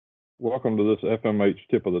Welcome to this FMH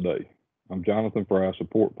tip of the day. I'm Jonathan Fry,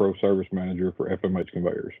 SupportPro Service Manager for FMH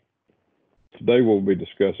Conveyors. Today we'll be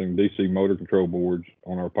discussing DC motor control boards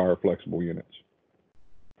on our Power Flexible units.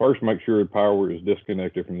 First, make sure the power is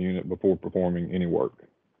disconnected from the unit before performing any work.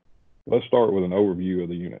 Let's start with an overview of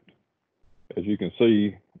the unit. As you can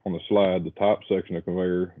see on the slide, the top section of the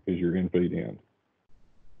conveyor is your in-feed end.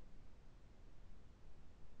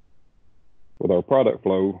 With our product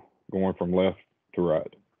flow going from left to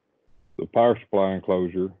right, the power supply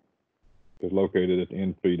enclosure is located at the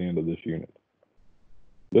in-feed end of this unit.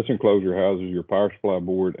 This enclosure houses your power supply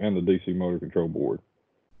board and the DC motor control board.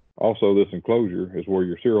 Also, this enclosure is where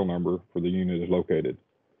your serial number for the unit is located.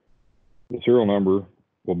 The serial number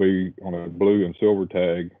will be on a blue and silver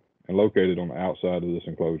tag and located on the outside of this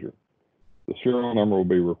enclosure. The serial number will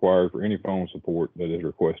be required for any phone support that is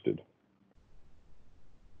requested.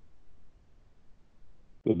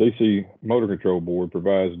 The DC motor control board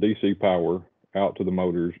provides DC power out to the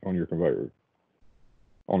motors on your conveyor.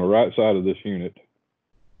 On the right side of this unit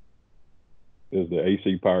is the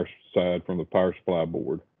AC power side from the power supply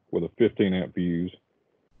board with a 15 amp fuse.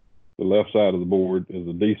 The left side of the board is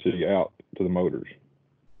the DC out to the motors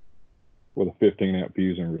with a 15 amp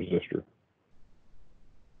fuse and resistor.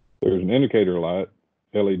 There's an indicator light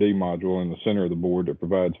LED module in the center of the board that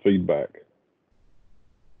provides feedback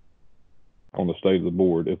on the state of the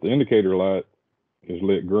board. If the indicator light is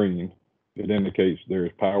lit green, it indicates there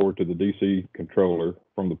is power to the DC controller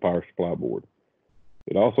from the power supply board.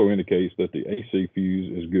 It also indicates that the AC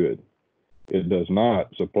fuse is good. It does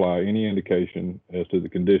not supply any indication as to the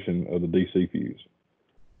condition of the DC fuse.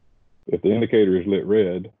 If the indicator is lit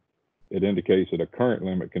red, it indicates that a current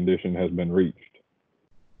limit condition has been reached.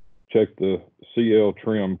 Check the CL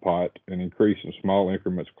trim pot and increase in small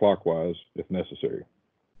increments clockwise if necessary.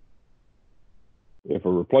 If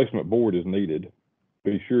a replacement board is needed,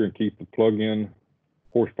 be sure and keep the plug-in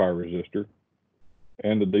horsepower resistor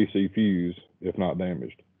and the DC fuse if not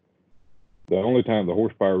damaged. The only time the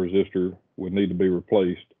horsepower resistor would need to be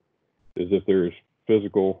replaced is if there is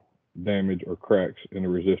physical damage or cracks in the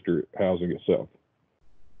resistor housing itself.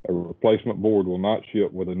 A replacement board will not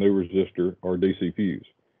ship with a new resistor or DC fuse.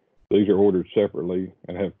 These are ordered separately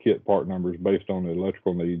and have kit part numbers based on the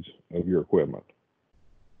electrical needs of your equipment.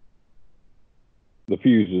 The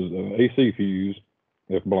fuses, an AC fuse,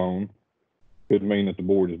 if blown, could mean that the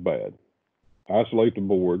board is bad. Isolate the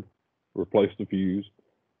board, replace the fuse.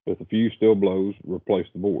 If the fuse still blows, replace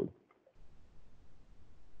the board.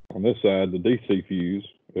 On this side, the DC fuse,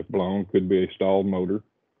 if blown, could be a stalled motor,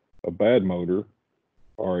 a bad motor,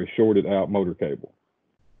 or a shorted out motor cable.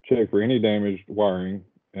 Check for any damaged wiring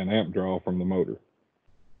and amp draw from the motor.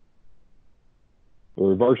 The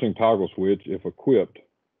reversing toggle switch, if equipped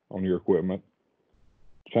on your equipment,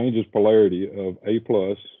 changes polarity of A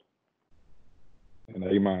plus and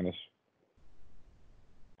A minus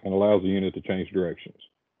and allows the unit to change directions.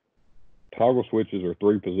 Toggle switches are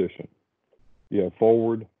 3 position. You have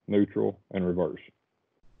forward, neutral, and reverse.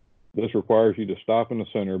 This requires you to stop in the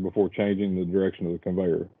center before changing the direction of the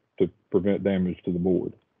conveyor to prevent damage to the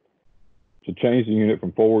board. To change the unit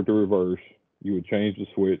from forward to reverse, you would change the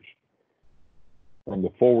switch from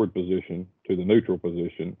the forward position to the neutral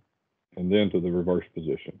position and then to the reverse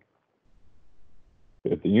position.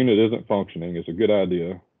 If the unit isn't functioning, it's a good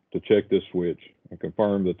idea to check this switch and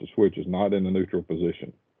confirm that the switch is not in the neutral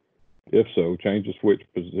position. If so, change the switch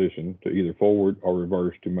position to either forward or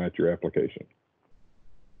reverse to match your application.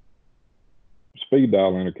 Speed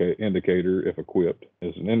dial indicator, if equipped,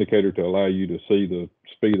 is an indicator to allow you to see the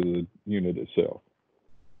speed of the unit itself.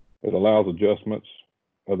 It allows adjustments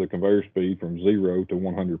of the conveyor speed from 0 to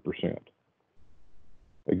 100%.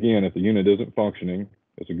 Again, if the unit isn't functioning,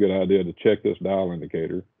 it's a good idea to check this dial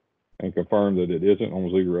indicator and confirm that it isn't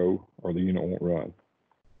on 0 or the unit won't run.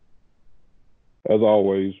 As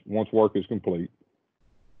always, once work is complete,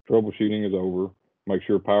 troubleshooting is over, make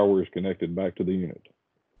sure power is connected back to the unit.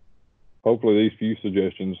 Hopefully these few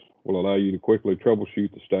suggestions will allow you to quickly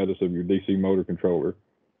troubleshoot the status of your DC motor controller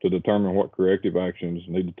to determine what corrective actions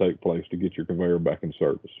need to take place to get your conveyor back in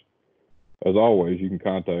service. As always, you can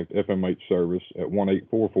contact FMH Service at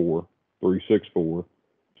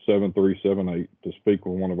 1-844-364-7378 to speak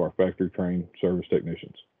with one of our factory-trained service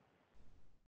technicians.